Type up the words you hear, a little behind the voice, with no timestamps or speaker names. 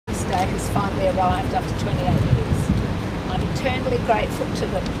flag has finally arrived after 28 years. I'm eternally grateful to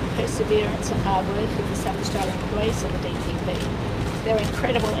the perseverance and hard work of the South Australian Police and the DPP. Their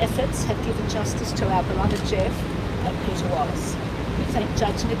incredible efforts have given justice to our beloved Jeff and Peter Wallis. We thank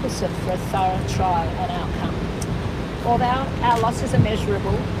Judge Nicholson for a thorough trial and outcome. Although our losses are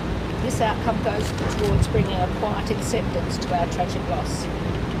measurable, this outcome goes towards bringing a quiet acceptance to our tragic loss.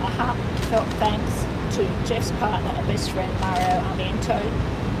 A heartfelt thanks to Jeff's partner and best friend Mario Armiento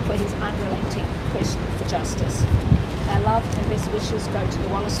for his unrelenting quest for justice. Our love and best wishes go to the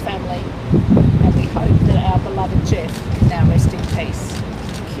Wallis family, and we hope that our beloved Jeff can now rest in peace.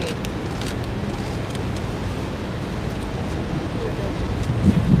 Thank you.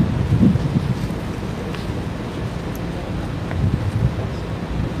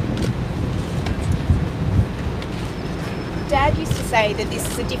 Dad used to say that this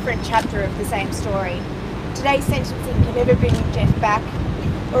is a different chapter of the same story. Today's sentencing can never bring Jeff back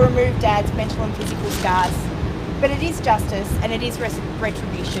or remove Dad's mental and physical scars. But it is justice and it is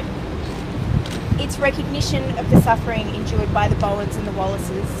retribution. It's recognition of the suffering endured by the Bowens and the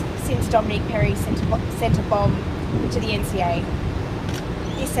Wallaces since Dominic Perry sent a bomb to the NCA.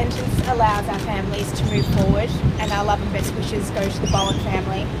 This sentence allows our families to move forward, and our love and best wishes go to the Bowen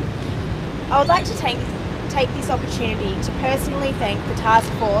family. I would like to take this opportunity to personally thank the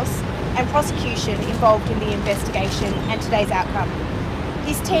task force and prosecution involved in the investigation and today's outcome.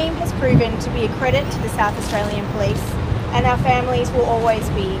 This team has proven to be a credit to the South Australian Police, and our families will always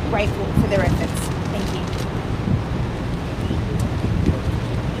be grateful for their efforts. Thank you.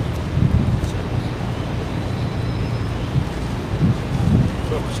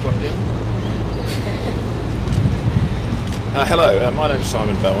 Hello, my name is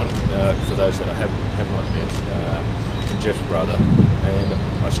Simon Bowen, for those that I have not met, I'm Jeff's brother, and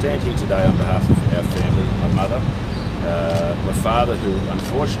I stand here today on behalf of our family, my mother, my father, who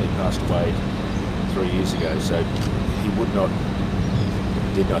unfortunately passed away 3 years ago, so he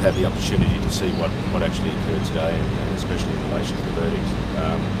did not have the opportunity to see what actually occurred today, and especially in relation to the verdict,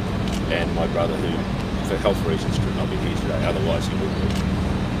 and my brother, who for health reasons could not be here today, otherwise he would be.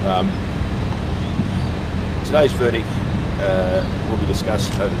 Today's verdict will be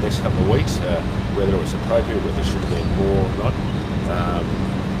discussed over the next couple of weeks, whether it was appropriate, whether there should have been more or not.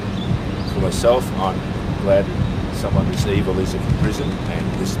 For myself, I'm glad that someone this evil is in prison,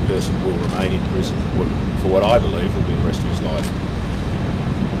 and this person will remain in prison for what I believe will be the rest of his life.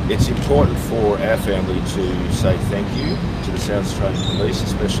 It's important for our family to say thank you to the South Australian Police,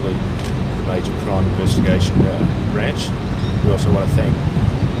 especially the Major Crime Investigation Branch. We also want to thank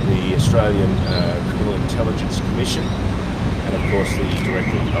the Australian Criminal Intelligence Commission, and of course the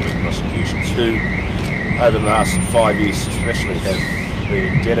Director of Public Prosecutions, who over the last 5 years especially have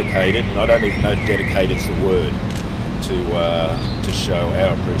been dedicated, and I don't even know dedicated is the word, to show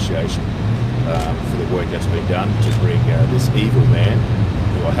our appreciation for the work that's been done to bring this evil man,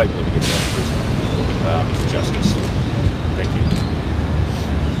 who I hope never gets out of prison, to justice. Thank you.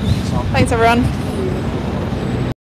 Thanks everyone.